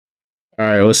All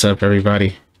right, what's up,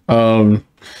 everybody? Um,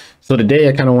 so today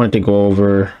I kind of wanted to go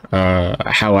over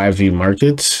how I view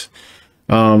markets.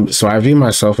 So I view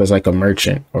myself as like a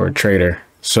merchant or a trader.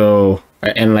 So,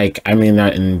 and like I mean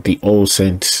that in the old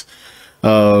sense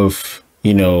of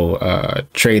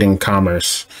trade and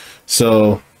commerce.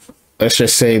 So let's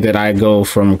just say that I go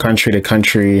from country to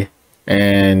country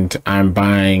and I'm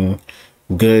buying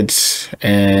goods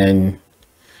and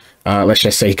let's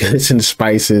just say goods and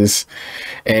spices,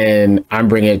 and I'm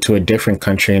bringing it to a different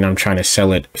country and I'm trying to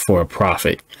sell it for a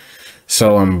profit.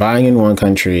 So I'm buying in one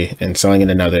country and selling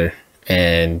in another,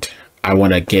 and I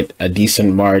want to get a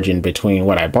decent margin between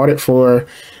what I bought it for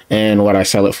and what I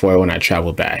sell it for when I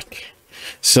travel back.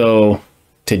 So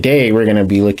today we're going to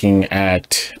be looking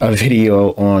at a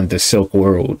video on the Silk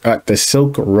Road, the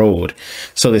Silk Road.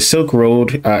 So the Silk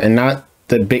Road, and not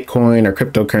the Bitcoin or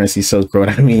cryptocurrency Silk Road.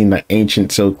 I mean the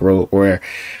ancient Silk Road, where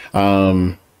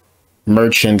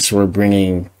merchants were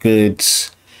bringing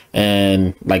goods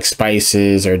and like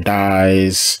spices or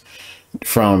dyes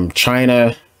from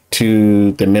China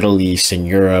to the Middle East and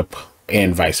Europe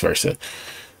and vice versa.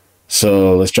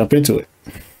 So let's jump into it.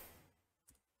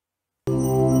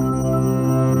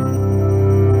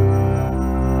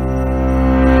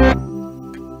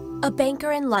 A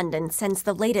banker in London sends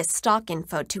the latest stock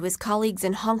info to his colleagues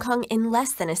in Hong Kong in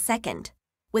less than a second.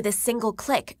 With a single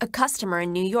click, a customer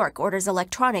in New York orders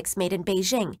electronics made in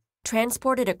Beijing,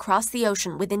 transported across the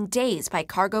ocean within days by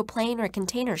cargo plane or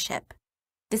container ship.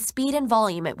 The speed and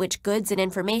volume at which goods and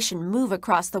information move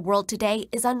across the world today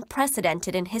is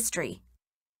unprecedented in history.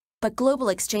 But global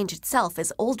exchange itself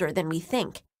is older than we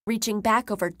think, reaching back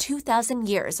over 2,000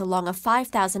 years along a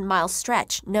 5,000-mile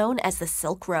stretch known as the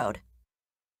Silk Road.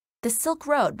 The Silk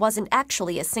Road wasn't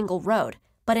actually a single road,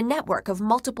 but a network of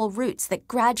multiple routes that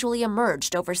gradually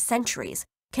emerged over centuries,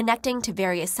 connecting to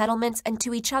various settlements and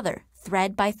to each other,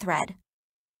 thread by thread.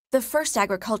 The first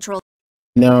agricultural...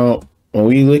 Now, when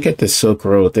we look at the Silk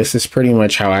Road, this is pretty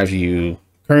much how I view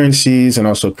currencies and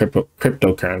also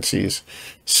cryptocurrencies.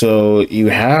 So you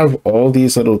have all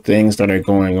these little things that are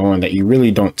going on that you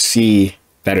really don't see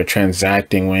that are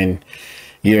transacting when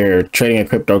you're trading a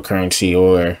cryptocurrency,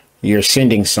 or you're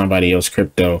sending somebody else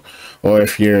crypto, or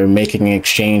if you're making an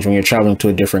exchange when you're traveling to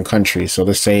a different country. So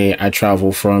let's say I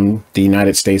travel from the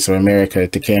United States of America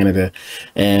to Canada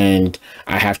and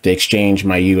I have to exchange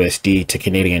my USD to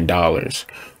Canadian dollars.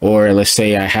 Or let's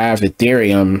say I have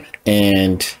Ethereum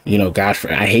and,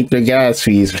 I hate their gas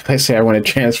fees. Let's say I want to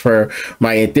transfer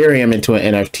my Ethereum into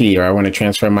an NFT, or I want to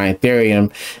transfer my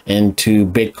Ethereum into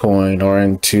Bitcoin or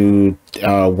into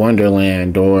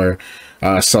Wonderland or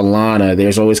Solana.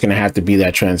 There's always going to have to be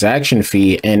that transaction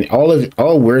fee, and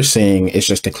all we're seeing is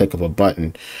just a click of a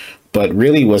button. But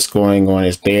really what's going on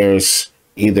is there's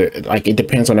either, like, it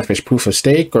depends on if it's proof of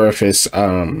stake or if it's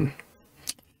like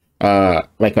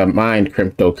a mined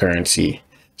cryptocurrency.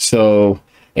 So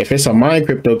if it's a mined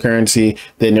cryptocurrency,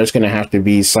 then there's going to have to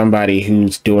be somebody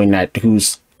who's doing that,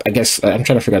 who's, I guess I'm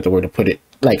trying to figure out the word to put it,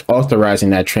 like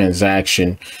authorizing that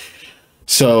transaction.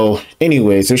 So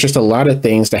anyways, there's just a lot of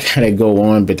things that kind of go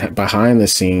on behind the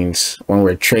scenes when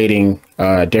we're trading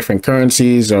different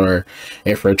currencies, or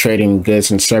if we're trading goods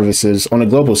and services on a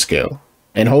global scale.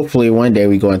 And hopefully one day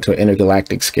we go into an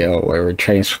intergalactic scale where we're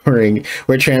transporting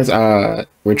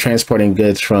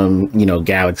goods from,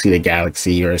 galaxy to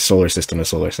galaxy, or solar system to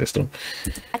solar system.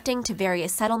 Connecting to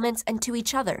various settlements and to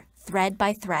each other, thread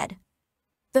by thread.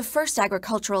 The first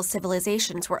agricultural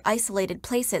civilizations were isolated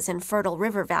places in fertile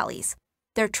river valleys,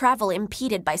 their travel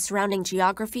impeded by surrounding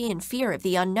geography and fear of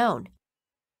the unknown.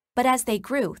 But as they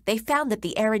grew, they found that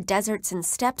the arid deserts and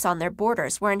steppes on their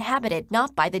borders were inhabited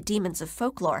not by the demons of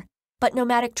folklore, but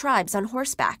nomadic tribes on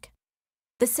horseback.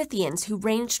 The Scythians, who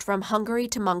ranged from Hungary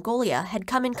to Mongolia, had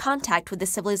come in contact with the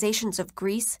civilizations of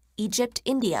Greece, Egypt,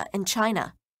 India, and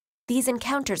China. These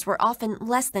encounters were often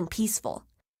less than peaceful.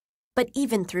 But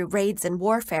even through raids and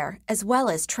warfare, as well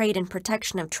as trade and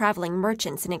protection of traveling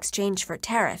merchants in exchange for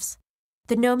tariffs,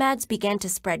 the nomads began to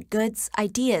spread goods,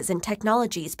 ideas, and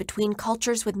technologies between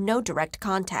cultures with no direct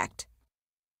contact.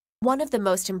 One of the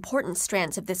most important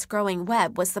strands of this growing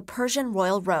web was the Persian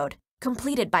Royal Road,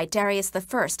 completed by Darius I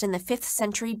in the 5th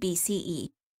century BCE.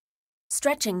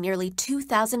 Stretching nearly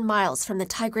 2,000 miles from the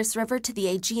Tigris River to the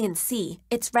Aegean Sea,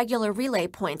 its regular relay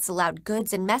points allowed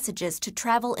goods and messages to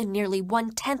travel in nearly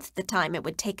 1/10 the time it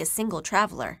would take a single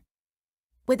traveler.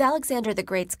 With Alexander the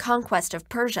Great's conquest of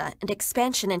Persia and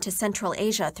expansion into Central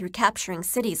Asia through capturing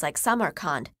cities like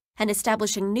Samarkand and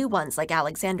establishing new ones like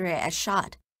Alexandria as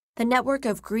Shat, the network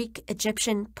of Greek,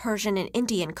 Egyptian, Persian, and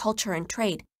Indian culture and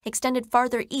trade extended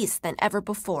farther east than ever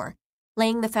before,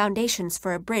 laying the foundations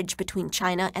for a bridge between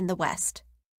China and the West.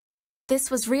 This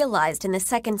was realized in the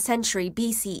 2nd century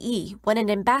BCE when an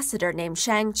ambassador named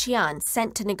Shang Qian,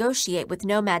 sent to negotiate with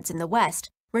nomads in the West,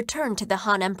 returned to the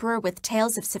Han Emperor with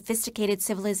tales of sophisticated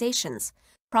civilizations,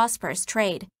 prosperous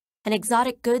trade, and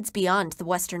exotic goods beyond the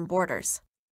Western borders.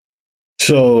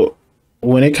 So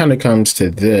when it kind of comes to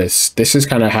this is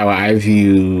kind of how I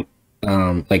view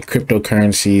like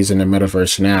cryptocurrencies in the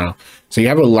metaverse now. So you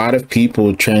have a lot of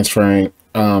people transferring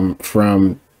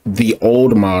from the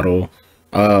old model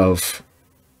of,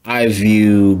 I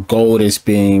view gold as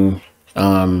being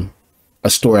a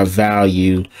store of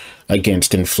value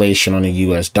against inflation on the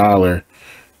US dollar.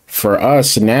 For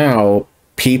us now,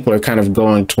 people are kind of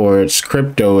going towards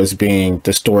crypto as being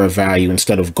the store of value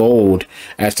instead of gold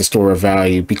as the store of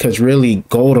value, because really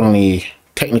gold only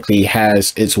technically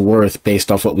has its worth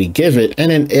based off what we give it, and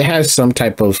then it has some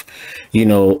type of, you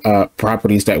know,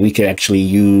 properties that we could actually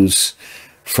use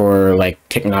for like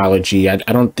technology. I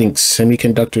don't think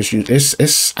semiconductors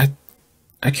use I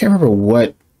can't remember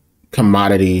what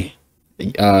commodity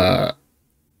or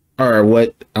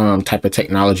what type of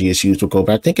technology is used with gold,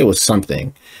 but I think it was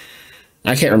something.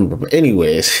 I can't remember. But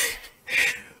anyways,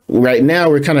 right now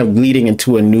we're kind of leading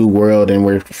into a new world, and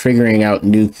we're figuring out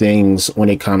new things when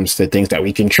it comes to things that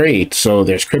we can trade. So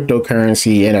there's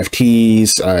cryptocurrency,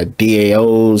 NFTs,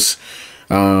 DAOs,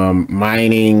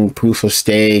 mining, proof of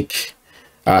stake.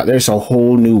 There's a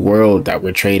whole new world that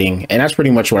we're trading, and that's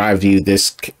pretty much what I view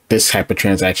this type of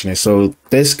transaction is. So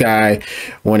this guy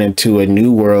went into a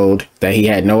new world that he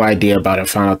had no idea about, and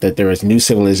found out that there was new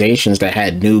civilizations that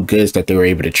had new goods that they were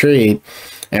able to trade.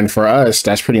 And for us,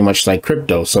 that's pretty much like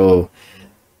crypto. So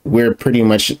we're pretty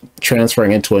much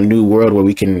transferring into a new world where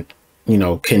we can, you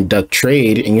know, conduct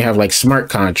trade, and you have like smart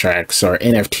contracts or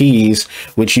NFTs,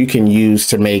 which you can use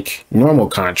to make normal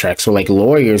contracts. So like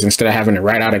lawyers, instead of having to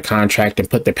write out a contract and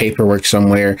put the paperwork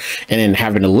somewhere and then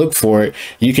having to look for it,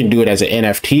 you can do it as an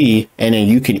NFT, and then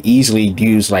you can easily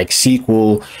use like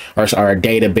SQL or a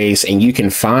database, and you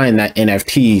can find that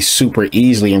NFT super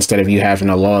easily instead of you having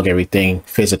to log everything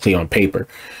physically on paper.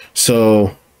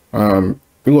 So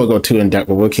we won't go too in depth,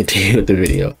 but we'll continue with the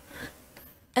video.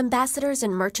 Ambassadors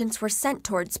and merchants were sent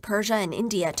towards Persia and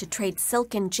India to trade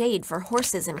silk and jade for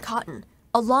horses and cotton,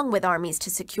 along with armies to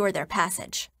secure their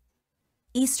passage.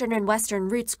 Eastern and Western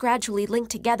routes gradually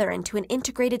linked together into an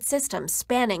integrated system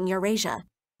spanning Eurasia,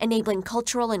 enabling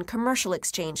cultural and commercial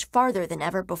exchange farther than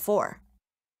ever before.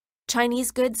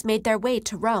 Chinese goods made their way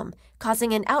to Rome,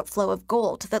 causing an outflow of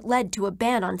gold that led to a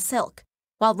ban on silk,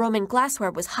 while Roman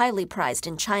glassware was highly prized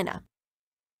in China.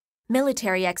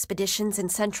 Military expeditions in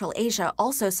Central Asia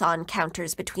also saw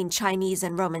encounters between Chinese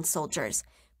and Roman soldiers,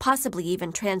 possibly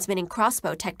even transmitting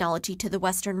crossbow technology to the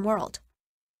Western world.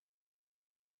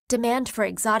 Demand for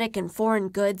exotic and foreign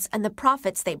goods and the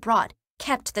profits they brought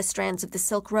kept the strands of the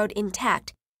Silk Road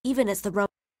intact, even as the Roman...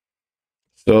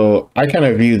 So I kind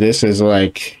of view this as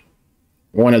like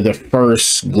one of the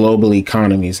first global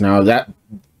economies. Now that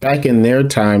back in their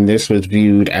time, this was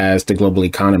viewed as the global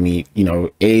economy, you know,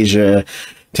 Asia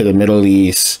to the Middle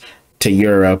East to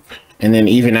Europe, and then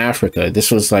even Africa. This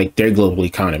was like their global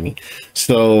economy.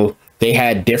 So they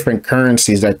had different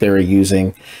currencies that they were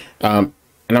using. And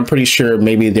I'm pretty sure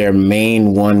maybe their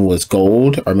main one was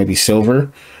gold or maybe silver,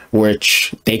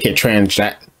 which they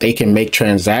can make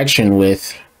transaction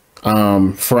with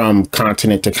from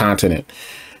continent to continent.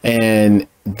 And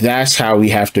that's how we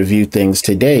have to view things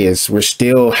today, is we're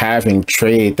still having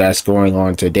trade that's going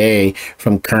on today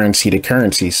from currency to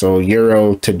currency. So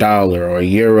euro to dollar, or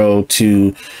euro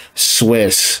to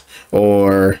Swiss,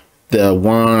 or the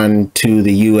yuan to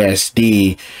the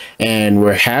USD. And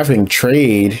we're having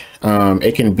trade.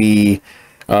 It can be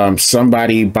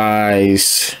somebody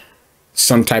buys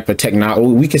some type of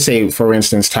technology. We could say, for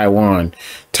instance, Taiwan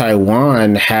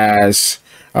has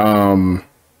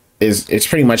it's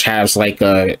pretty much has like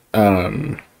a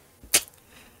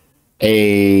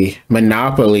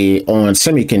monopoly on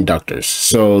semiconductors.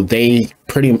 So they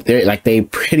pretty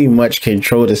much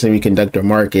control the semiconductor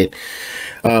market.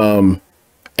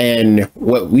 And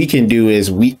what we can do is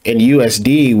in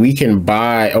USD, we can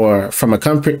buy, or from a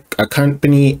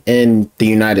company in the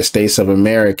United States of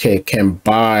America can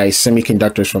buy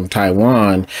semiconductors from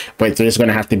Taiwan, but there's going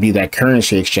to have to be that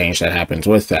currency exchange that happens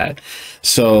with that.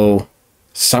 So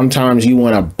sometimes you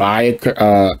want to buy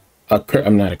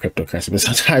I'm not a cryptocurrency, but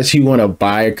sometimes you want to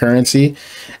buy a currency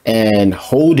and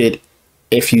hold it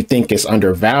if you think it's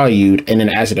undervalued, and then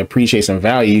as it appreciates in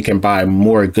value, you can buy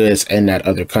more goods in that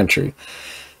other country.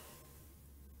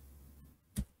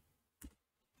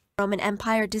 Roman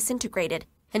Empire disintegrated,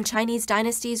 and Chinese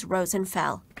dynasties rose and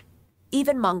fell.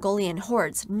 Even Mongolian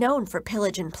hordes, known for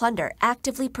pillage and plunder,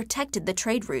 actively protected the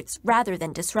trade routes rather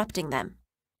than disrupting them.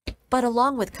 But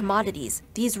along with commodities,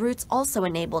 these routes also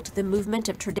enabled the movement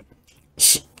of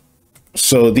traditions.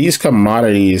 So these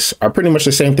commodities are pretty much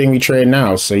the same thing we trade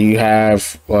now. So you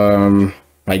have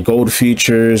like gold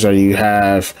futures, or you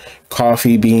have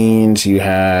coffee beans, you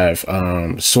have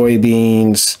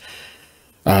soybeans,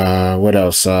 what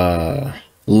else?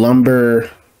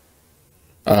 Lumber,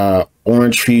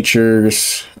 orange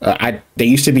futures. They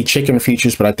used to be chicken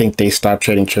futures, but I think they stopped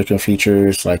trading chicken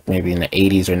futures like maybe in the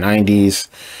 80s or 90s.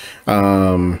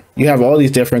 You have all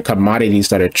these different commodities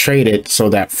that are traded so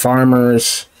that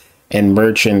farmers and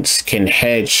merchants can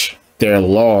hedge their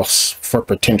loss for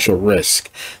potential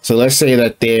risk. So let's say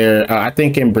that I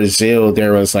think in Brazil,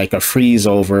 there was like a freeze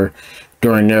over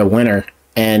during their winter,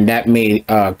 and that made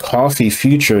coffee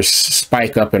futures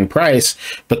spike up in price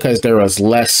because there was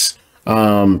less,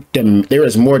 there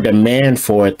was more demand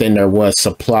for it than there was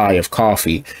supply of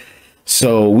coffee.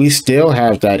 So we still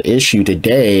have that issue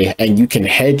today, and you can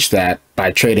hedge that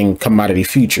by trading commodity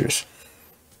futures.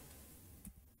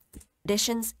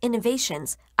 Traditions,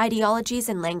 innovations, ideologies,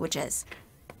 and languages.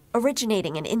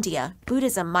 Originating in India,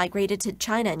 Buddhism migrated to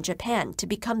China and Japan to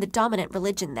become the dominant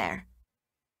religion there.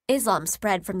 Islam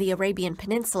spread from the Arabian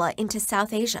Peninsula into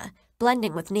South Asia,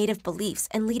 blending with native beliefs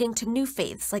and leading to new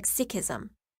faiths like Sikhism.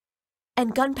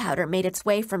 And gunpowder made its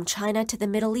way from China to the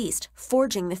Middle East,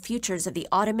 forging the futures of the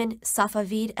Ottoman,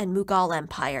 Safavid, and Mughal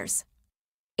empires.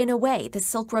 In a way, the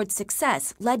Silk Road's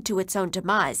success led to its own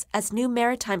demise as new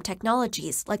maritime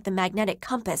technologies like the magnetic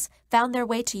compass found their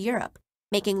way to Europe,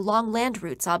 making long land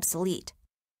routes obsolete.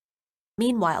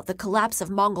 Meanwhile, the collapse of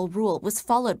Mongol rule was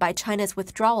followed by China's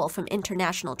withdrawal from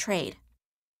international trade.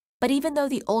 But even though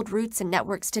the old routes and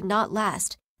networks did not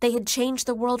last, they had changed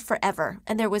the world forever,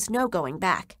 and there was no going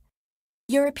back.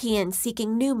 Europeans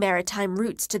seeking new maritime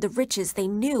routes to the riches they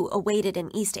knew awaited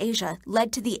in East Asia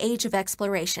led to the age of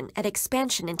exploration and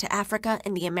expansion into Africa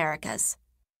and the Americas.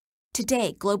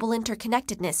 Today, global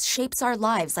interconnectedness shapes our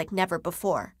lives like never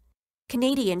before.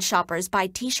 Canadian shoppers buy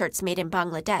t-shirts made in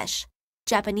Bangladesh.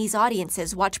 Japanese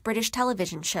audiences watch British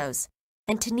television shows,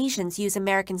 and Tunisians use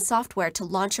American software to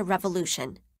launch a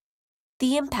revolution.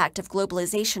 The impact of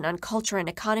globalization on culture and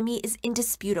economy is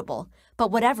indisputable,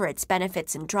 but whatever its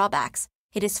benefits and drawbacks,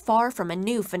 it is far from a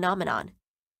new phenomenon.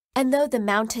 And though the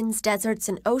mountains, deserts,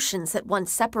 and oceans that once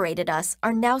separated us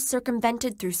are now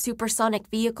circumvented through supersonic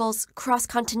vehicles,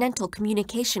 cross-continental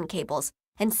communication cables,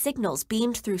 and signals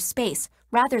beamed through space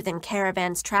rather than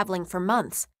caravans traveling for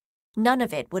months, none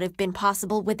of it would have been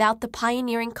possible without the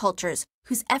pioneering cultures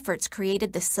whose efforts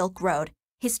created the Silk Road,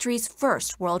 history's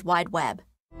first World Wide Web.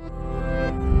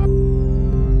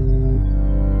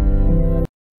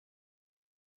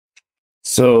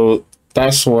 So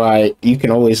that's why you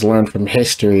can always learn from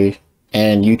history,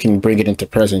 and you can bring it into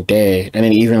present day and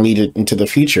then even lead it into the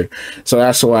future. So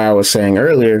that's why I was saying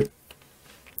earlier,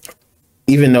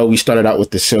 even though we started out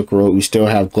with the Silk Road, we still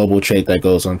have global trade that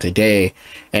goes on today,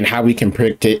 and how we can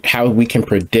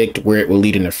predict where it will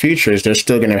lead in the future is there's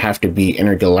still going to have to be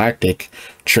intergalactic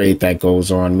trade that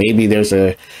goes on. Maybe there's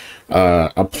a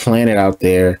planet out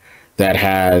there that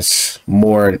has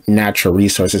more natural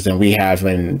resources than we have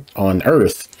on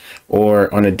Earth,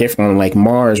 or on a different, like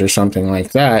Mars or something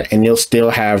like that, and they'll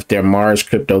still have their Mars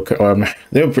it'll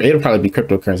probably be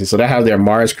cryptocurrency. So they'll have their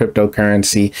Mars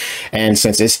cryptocurrency, and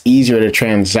since it's easier to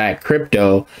transact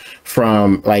crypto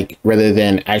from rather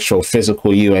than actual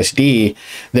physical USD,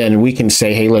 then we can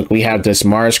say, hey, look, we have this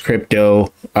Mars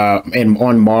crypto, and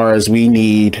on Mars we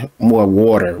need more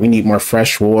water, we need more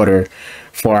fresh water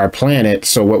for our planet.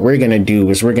 So what we're going to do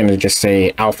is we're going to just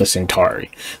say Alpha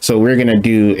Centauri. So what we're going to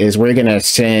do is we're going to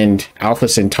send Alpha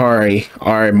Centauri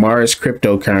our Mars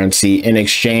cryptocurrency in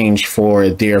exchange for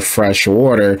their fresh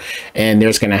water. And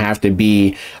there's going to have to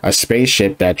be a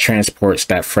spaceship that transports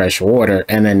that fresh water.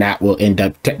 And then that will end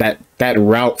up that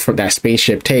route for that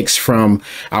spaceship takes from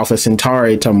Alpha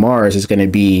Centauri to Mars is going to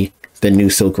be the new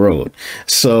Silk Road.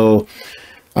 So,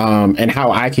 and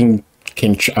how I can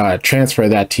transfer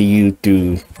that to you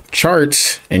through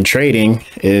charts and trading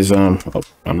is oh,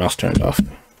 my mouse turned off.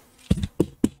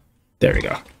 There we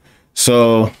go.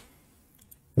 So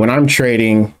when I'm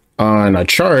trading on a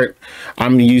chart,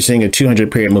 I'm using a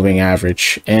 200 period moving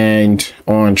average, and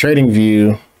on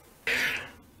TradingView,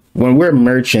 when we're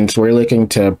merchants, we're looking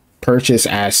to purchase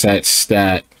assets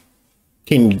that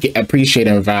can appreciate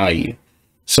in value.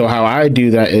 So how I do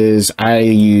that is I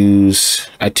use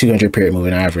a 200 period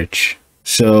moving average.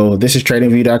 So this is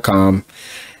tradingview.com.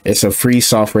 It's a free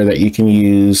software that you can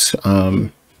use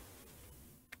to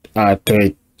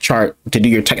chart to do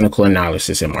your technical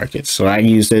analysis in markets. So I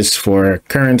use this for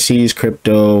currencies,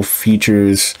 crypto,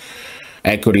 futures,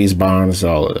 equities, bonds,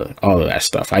 all of that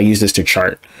stuff. I use this to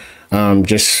chart.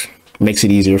 Just makes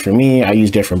it easier for me. I use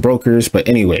different brokers, but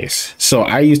anyways, so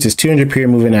I use this 200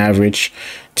 period moving average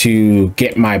to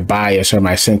get my bias or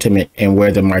my sentiment and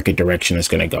where the market direction is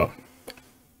going to go.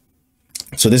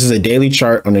 So this is a daily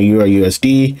chart on the Euro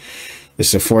USD.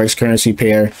 This is a Forex currency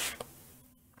pair.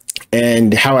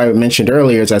 And how I mentioned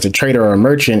earlier is, as a trader or a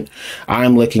merchant,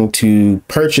 I'm looking to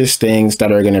purchase things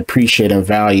that are going to appreciate in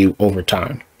value over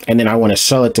time. And then I want to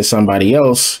sell it to somebody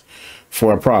else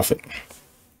for a profit.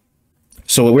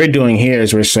 So what we're doing here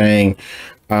is we're saying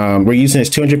we're using this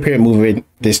 200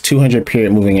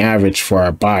 period moving average for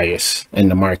our bias in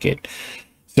the market.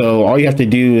 So all you have to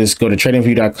do is go to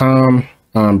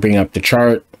tradingview.com, bring up the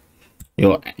chart.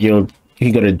 You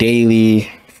can go to daily,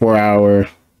 4 hour,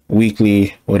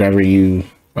 weekly, whatever you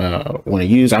want to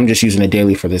use. I'm just using a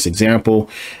daily for this example.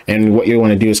 And what you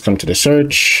want to do is come to the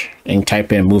search and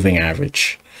type in moving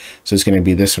average. So it's going to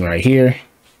be this one right here.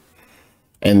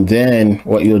 And then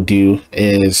what you'll do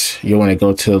is you'll want to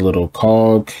go to the little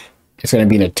cog. It's going to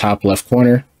be in the top left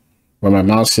corner where my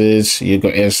mouse is. You go,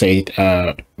 it'll say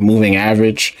moving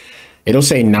average. It'll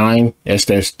say 9. That's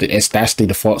the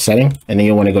default setting. And then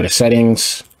you'll want to go to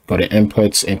settings, go to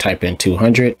inputs, and type in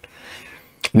 200.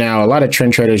 Now, a lot of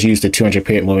trend traders use the 200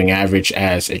 period moving average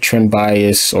as a trend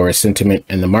bias or a sentiment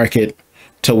in the market,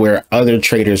 to where other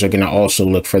traders are going to also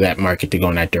look for that market to go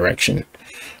in that direction.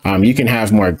 You can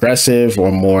have more aggressive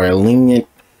or more lenient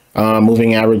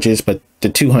moving averages, but the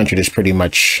 200 is pretty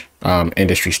much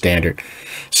industry standard.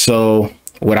 So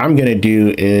what I'm going to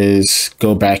do is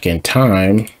go back in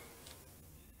time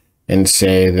and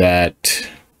say that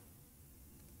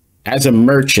as a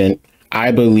merchant,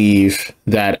 I believe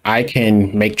that I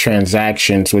can make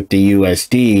transactions with the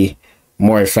USD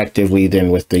more effectively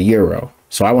than with the euro.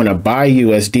 So I want to buy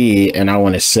USD and I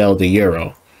want to sell the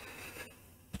euro.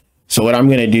 So what I'm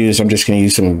going to do is I'm just going to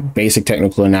use some basic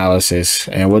technical analysis,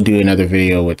 and we'll do another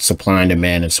video with supply and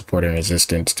demand and support and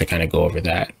resistance to kind of go over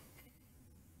that.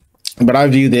 But I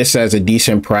view this as a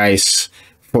decent price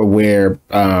for where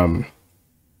I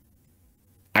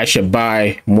should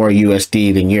buy more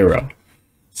USD than euro.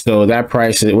 So that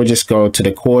price, we'll just go to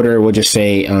the quarter. We'll just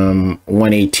say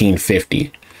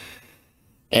 118.50.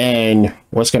 And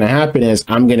what's going to happen is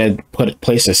I'm going to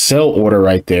place a sell order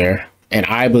right there. And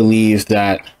I believe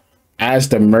that as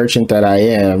the merchant that I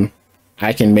am,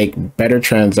 I can make better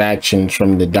transactions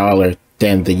from the dollar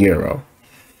than the euro.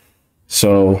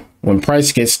 So when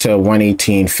price gets to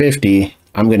 118.50,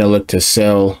 I'm going to look to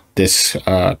sell this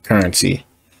currency.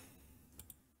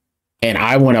 And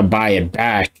I want to buy it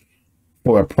back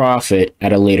for a profit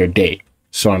at a later date.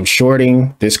 So I'm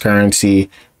shorting this currency,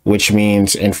 which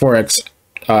means in Forex,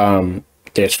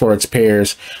 there's Forex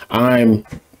pairs. I'm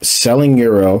selling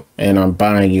euro and I'm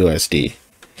buying USD.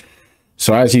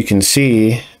 So as you can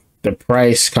see, the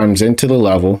price comes into the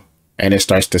level and it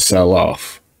starts to sell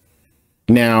off.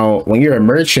 Now, when you're a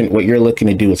merchant, what you're looking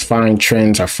to do is find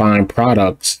trends or find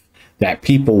products that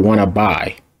people want to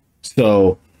buy.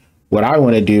 So what I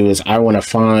want to do is I want to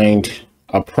find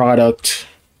a product,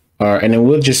 and then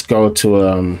we'll just go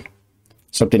to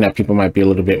something that people might be a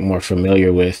little bit more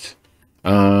familiar with.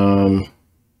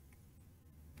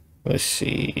 Let's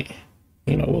see,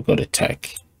 we'll go to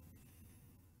tech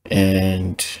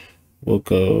and we'll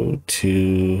go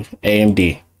to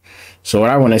AMD. So what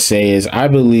I want to say is I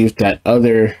believe that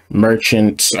other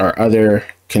merchants or other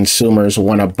consumers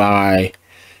want to buy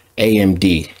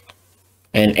AMD.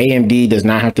 And AMD does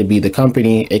not have to be the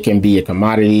company. It can be a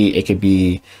commodity. It could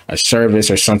be a service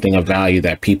or something of value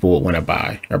that people would want to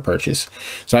buy or purchase.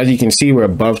 So as you can see, we're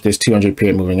above this 200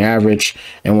 period moving average.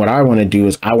 And what I want to do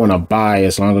is I want to buy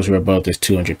as long as we're above this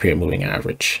 200 period moving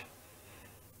average.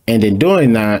 And in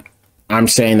doing that, I'm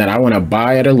saying that I want to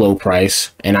buy at a low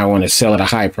price and I want to sell at a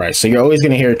high price. So you're always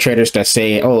going to hear traders that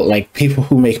say, oh, like people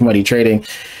who make money trading,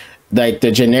 like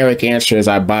the generic answer is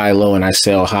I buy low and I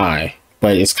sell high.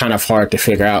 But it's kind of hard to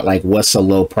figure out like what's a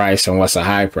low price and what's a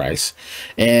high price.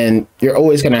 And you're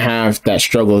always going to have that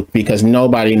struggle because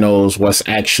nobody knows what's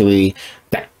actually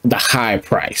the high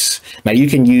price. Now you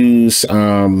can use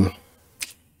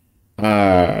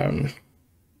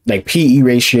like PE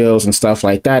ratios and stuff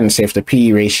like that, and say if the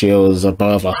PE ratio is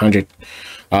above 100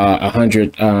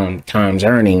 times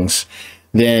earnings,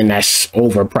 then that's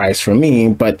overpriced for me,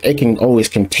 but it can always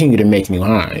continue to make new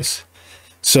highs.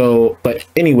 So, but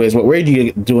anyways, what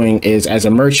we're doing is as a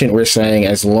merchant, we're saying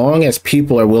as long as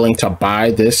people are willing to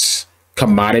buy this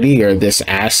commodity or this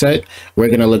asset, we're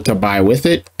going to look to buy with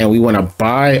it. And we want to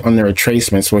buy on the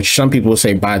retracements, which some people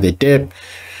say buy the dip.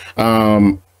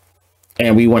 and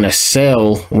we want to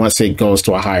sell once it goes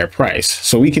to a higher price.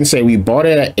 So we can say we bought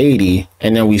it at 80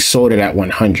 and then we sold it at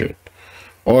 100,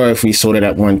 or if we sold it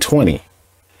at 120.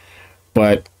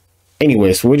 But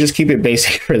anyways, we'll just keep it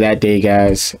basic for that day,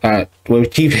 guys. We'll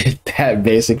keep it that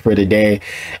basic for today,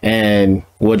 and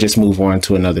we'll just move on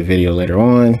to another video later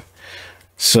on.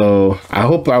 So I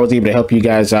hope I was able to help you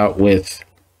guys out with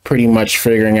pretty much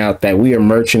figuring out that we are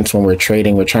merchants when we're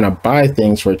trading. We're trying to buy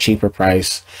things for a cheaper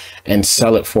price and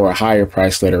sell it for a higher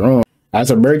price later on. As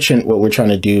a merchant, what we're trying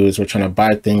to do is we're trying to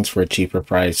buy things for a cheaper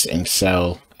price and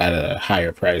sell at a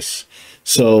higher price.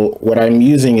 So what I'm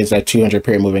using is that 200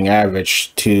 period moving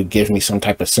average to give me some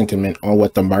type of sentiment on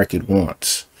what the market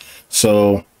wants.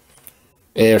 So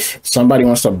if somebody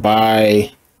wants to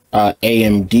buy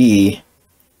AMD,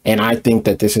 and I think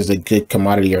that this is a good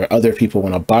commodity, or other people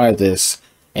want to buy this,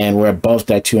 and we're above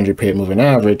that 200 period moving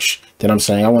average, then I'm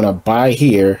saying I want to buy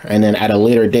here, and then at a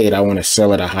later date, I want to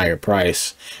sell at a higher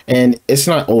price. And it's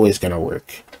not always going to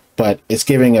work, but it's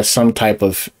giving us some type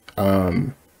of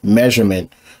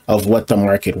measurement of what the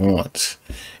market wants.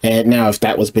 And now if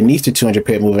that was beneath the 200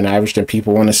 period moving average, then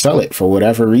people want to sell it for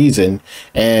whatever reason,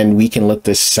 and we can look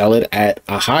to sell it at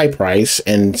a high price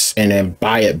and then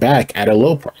buy it back at a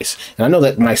low price. And I know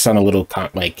that might sound a little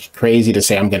like crazy to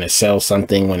say I'm going to sell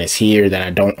something when it's here that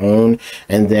I don't own,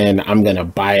 and then I'm going to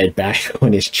buy it back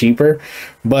when it's cheaper.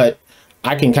 But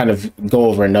I can kind of go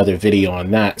over another video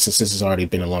on that, since this has already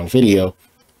been a long video.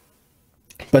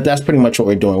 But that's pretty much what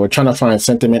we're doing. We're trying to find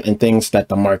sentiment and things that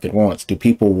the market wants. Do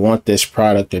people want this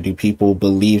product, or do people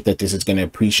believe that this is going to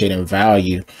appreciate in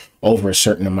value over a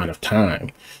certain amount of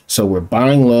time? So we're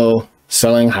buying low,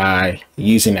 selling high,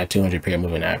 using that 200 period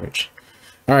moving average.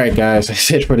 All right, guys,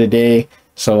 that's it for today.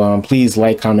 So please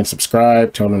like, comment,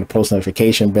 subscribe, turn on the post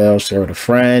notification bell, share with a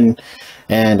friend,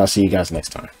 and I'll see you guys next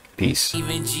time. Peace.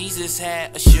 Even Jesus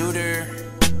had a shooter,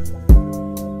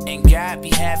 and God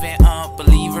be having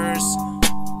unbelievers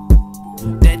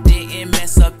that didn't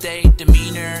mess up their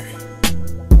demeanor.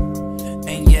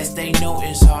 And yes, they know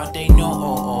it's hard, they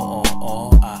know,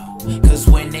 cause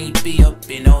when they be up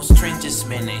in those trenches,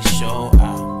 man, they show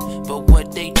out. But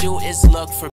what they do is look for